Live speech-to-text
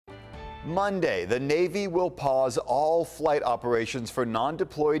Monday, the Navy will pause all flight operations for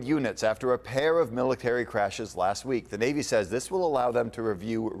non-deployed units after a pair of military crashes last week. The Navy says this will allow them to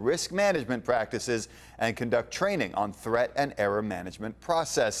review risk management practices and conduct training on threat and error management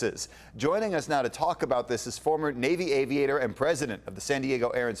processes. Joining us now to talk about this is former Navy aviator and president of the San Diego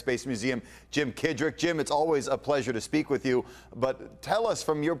Air and Space Museum, Jim Kidrick. Jim, it's always a pleasure to speak with you, but tell us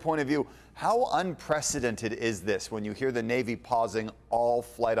from your point of view, how unprecedented is this when you hear the Navy pausing all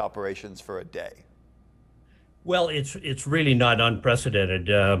flight operations for a day? Well, it's really not unprecedented.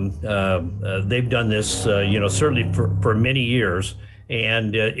 They've done this, certainly for many years,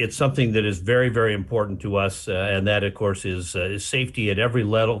 and it's something that is very, very important to us. And that, of course, is safety at every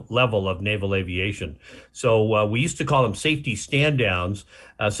level of naval aviation. So we used to call them safety stand downs.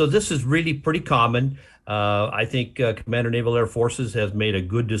 So this is really pretty common. I think Commander Naval Air Forces has made a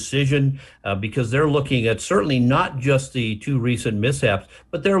good decision because they're looking at certainly not just the two recent mishaps,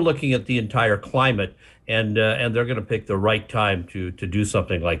 but they're looking at the entire climate, and they're going to pick the right time to do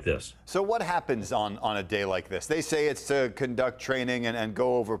something like this. So what happens on a day like this? They say it's to conduct training and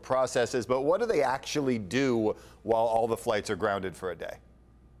go over processes, but what do they actually do while all the flights are grounded for a day?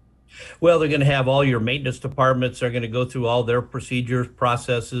 Well, they're going to have all your maintenance departments. They're going to go through all their procedures,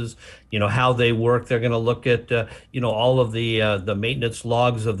 processes, how they work. They're going to look at, all of the maintenance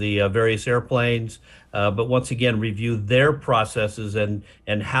logs of the various airplanes. But once again, review their processes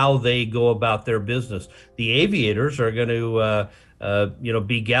and how they go about their business. The aviators are going to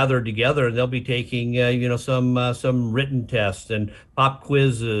be gathered together, and they'll be taking, some written tests and pop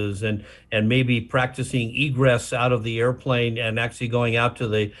quizzes and maybe practicing egress out of the airplane and actually going out to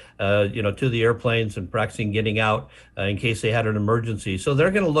the, to the airplanes and practicing getting out in case they had an emergency. So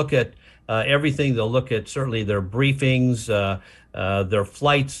they're going to look at everything. They'll look at certainly their briefings, their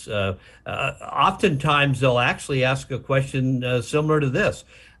flights. Oftentimes, they'll actually ask a question similar to this.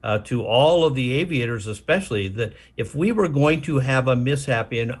 To all of the aviators, especially, that if we were going to have a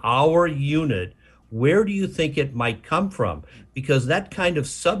mishap in our unit, where do you think it might come from? Because that kind of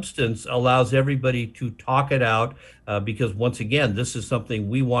substance allows everybody to talk it out, because once again, this is something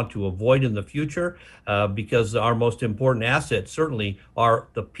we want to avoid in the future, because our most important assets certainly are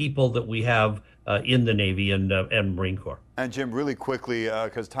the people that we have in the Navy and Marine Corps. And Jim, really quickly,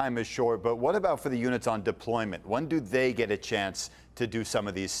 because time is short, but what about for the units on deployment? When do they get a chance to do some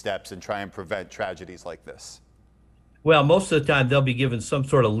of these steps and try and prevent tragedies like this? Well, most of the time they'll be given some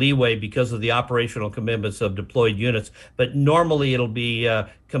sort of leeway because of the operational commitments of deployed units, but normally it'll be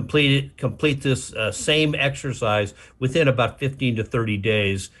complete this same exercise within about 15 to 30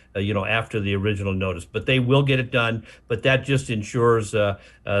 days, after the original notice. But they will get it done, but that just ensures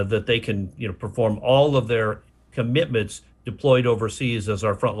that they can, perform all of their commitments deployed overseas as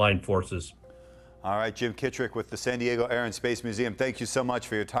our frontline forces. All right, Jim Kidrick with the San Diego Air and Space Museum, thank you so much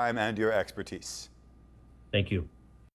for your time and your expertise. Thank you.